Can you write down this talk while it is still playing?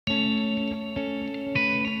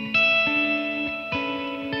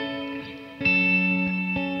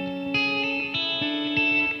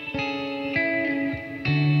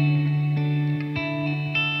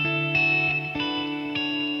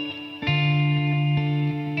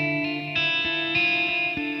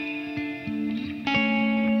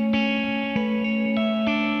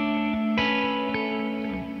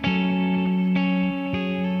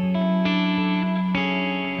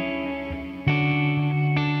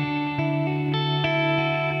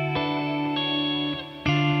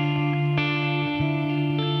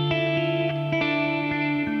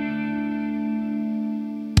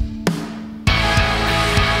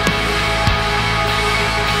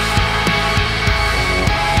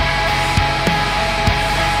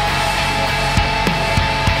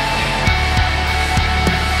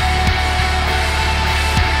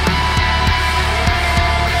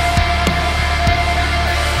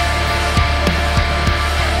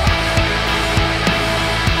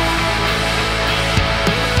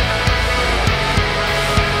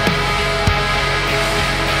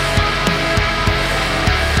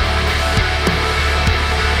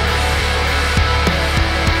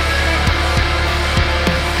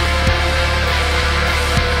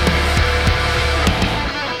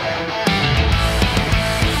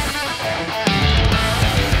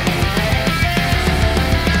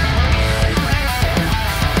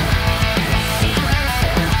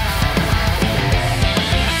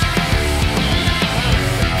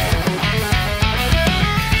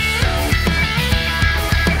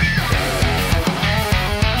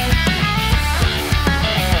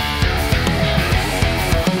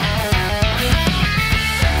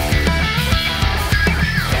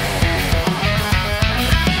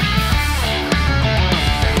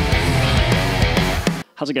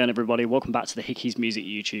How's it going, everybody? Welcome back to the Hickies Music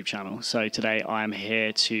YouTube channel. So today I am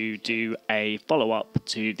here to do a follow-up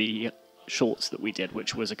to the shorts that we did,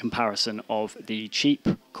 which was a comparison of the cheap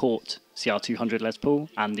Cort CR200 Les Paul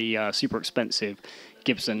and the super expensive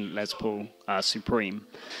Gibson Les Paul Supreme.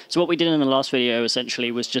 So what we did in the last video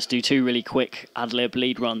essentially was just do two really quick ad-lib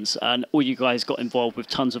lead runs, and all you guys got involved with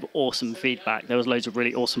tons of awesome feedback. There was loads of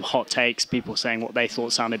really awesome hot takes, people saying what they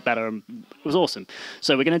thought sounded better, and it was awesome.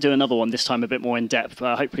 So we're going to do another one, this time a bit more in depth,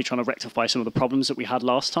 hopefully trying to rectify some of the problems that we had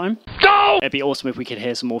last time. Go! It'd be awesome if we could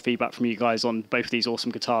hear some more feedback from you guys on both of these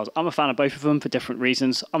awesome guitars. I'm a fan of both of them for different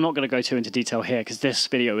reasons. I'm not going to go too into detail here because this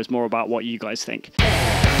video is more about what you guys think.